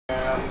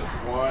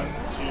1,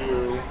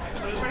 2.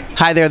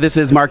 Hi there, this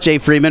is Mark J.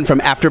 Freeman from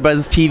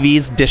Afterbuzz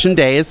TV's Dishin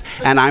Days,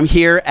 and I'm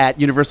here at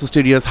Universal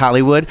Studios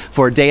Hollywood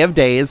for Day of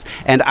Days,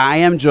 and I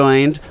am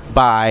joined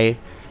by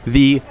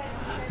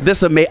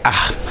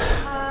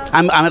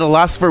I'm at a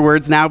loss for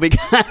words now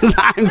because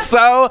I'm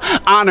so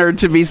honored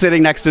to be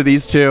sitting next to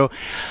these two,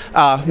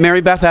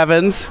 Mary Beth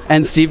Evans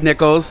and Steve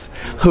Nichols,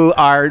 who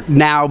are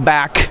now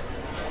back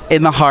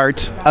in the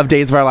heart of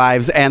Days of Our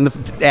Lives and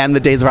the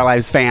Days of Our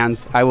Lives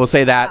fans. I will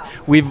say that.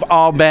 We've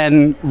all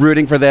been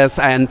rooting for this,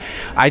 and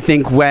I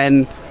think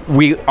when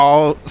we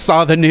all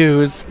saw the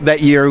news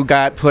that you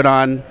got put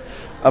on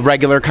a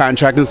regular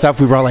contract and stuff,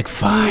 we were all like,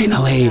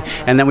 finally.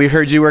 And then we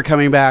heard you were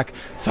coming back,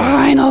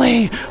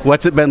 finally.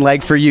 What's it been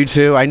like for you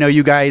two? I know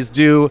you guys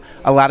do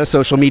a lot of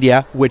social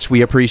media, which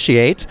we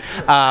appreciate.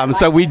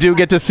 So we do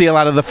get to see a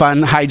lot of the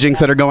fun hijinks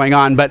that are going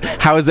on, but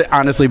how has it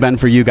honestly been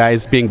for you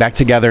guys being back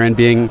together and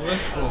being...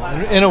 Blissful.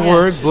 In a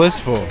word,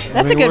 blissful.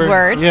 That's a good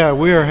word. Yeah,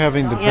 we are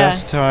having the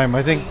best time.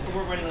 I think,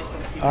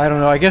 I don't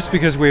know, I guess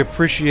because we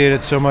appreciate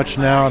it so much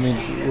now. I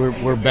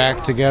mean, we're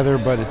back together,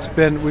 but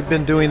we've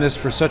been doing this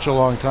for such a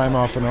long time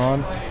off and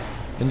on.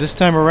 And this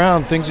time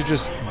around, things are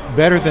just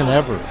better than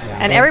ever.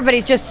 And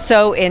everybody's just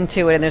so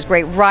into it, and there's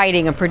great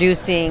writing and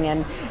producing,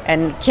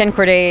 and Ken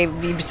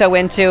Corday so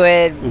into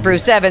it,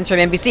 Bruce Evans from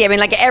NBC. I mean,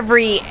 like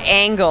every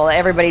angle,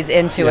 everybody's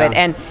into it.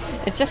 And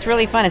it's just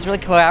really fun. It's really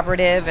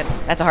collaborative, and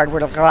that's a hard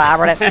word,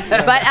 collaborative.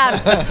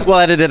 But we'll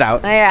edit it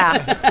out.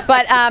 Yeah,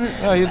 but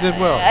oh, you did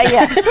well.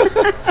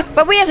 Yeah,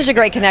 but we have such a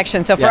great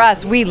connection. So for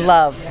us, we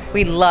love.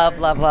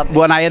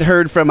 Well, and I had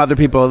heard from other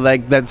people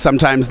like that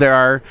sometimes there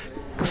are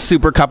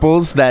super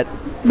couples that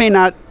may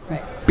not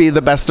be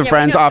the best of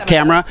friends off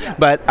camera,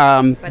 but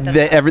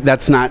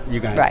that's not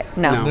you guys. Right?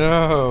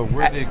 No,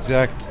 we're the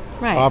exact.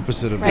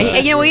 Opposite of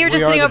that. You know, we were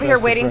just sitting over here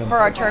waiting for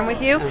our turn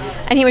with you,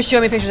 and he was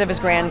showing me pictures of his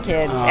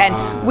grandkids,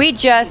 and we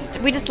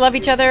just love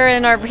each other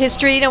and our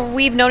history. You know,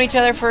 we've known each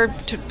other for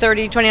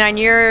 29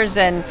 years,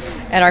 and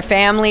our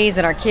families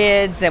and our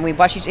kids, and we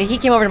watched he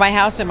came over to my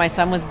house when my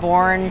son was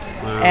born,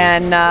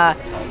 and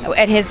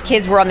his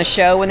kids were on the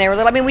show when they were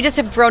little. I mean, we just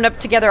have grown up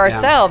together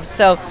ourselves,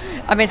 so.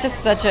 I mean, it's just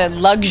such a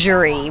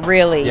luxury,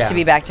 really, to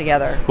be back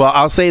together. Well,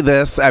 I'll say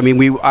this. I mean,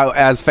 we,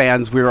 as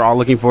fans, we were all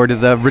looking forward to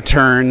the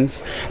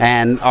returns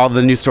and all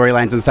the new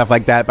storylines and stuff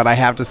like that. But I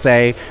have to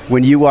say,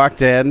 when you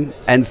walked in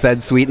and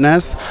said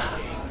sweetness,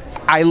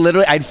 I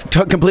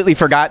completely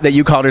forgot that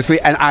you called her sweet.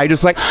 And I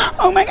just like,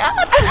 oh, my God.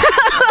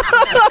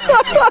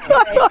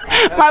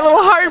 My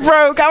little heart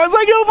broke. I was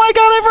like, oh my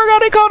God, I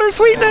forgot I called her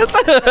sweetness.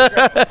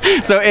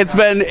 So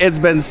it's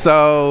been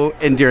so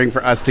endearing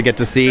for us to get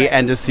to see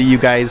and to see you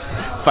guys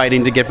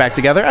fighting to get back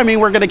together. I mean,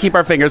 we're going to keep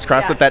our fingers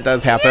crossed that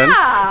does happen.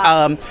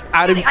 Yeah.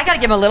 I got to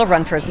give him a little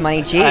run for his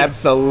money. Jeez.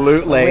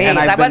 Absolutely. And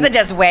I wasn't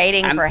just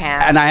waiting for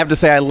him. And I have to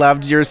say, I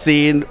loved your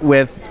scene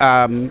with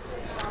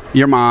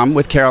your mom,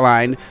 with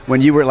Caroline,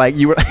 when you were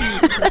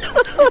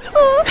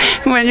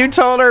when you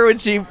told her when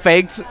she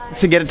faked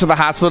to get it to the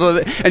hospital,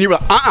 and you were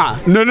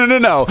like,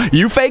 no,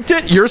 you faked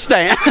it, you're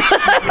staying.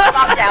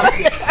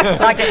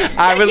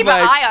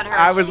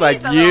 I was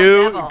like,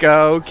 you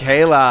go,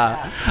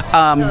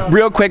 Kayla.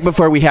 Real quick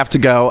before we have to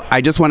go, I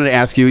just wanted to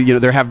ask you, you know,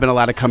 there have been a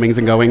lot of comings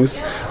and goings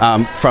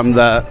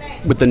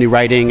with the new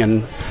writing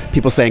and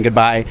people saying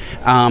goodbye.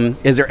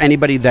 Is there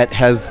anybody that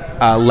has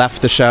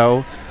left the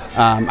show?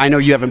 I know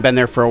you haven't been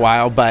there for a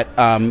while, but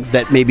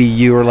that maybe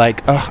you were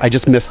like, oh, I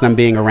just miss them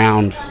being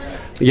around.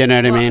 You know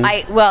what I mean?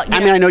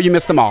 I know you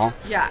miss them all.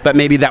 Yeah. But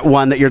maybe that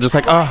one that you're just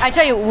like, oh. I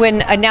tell you, when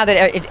now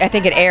that I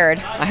think it aired,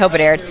 I hope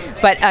it aired,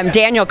 but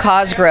Daniel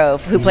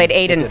Cosgrove, who played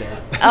Aiden.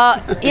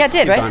 Yeah, it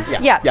did,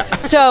 right? Yeah.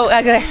 So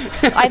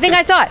I think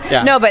I saw it.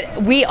 Yeah. No,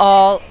 but we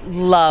all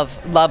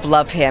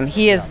love him.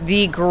 He is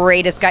the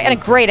greatest guy and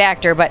a great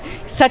actor, but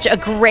such a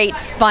great,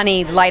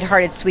 funny,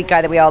 lighthearted, sweet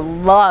guy that we all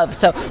love.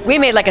 So we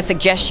made like a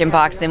suggestion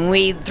box, and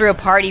we threw a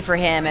party for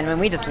him, and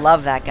we just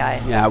love that guy.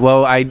 So. Yeah,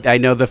 well, I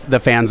know the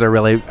fans are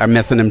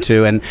missing him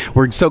too, and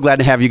we're so glad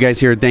to have you guys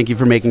here. Thank you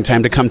for making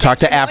time to come talk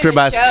to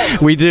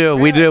Afterbuzz. We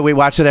do. We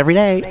watch it every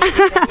day.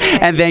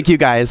 And thank you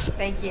guys.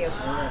 Thank you.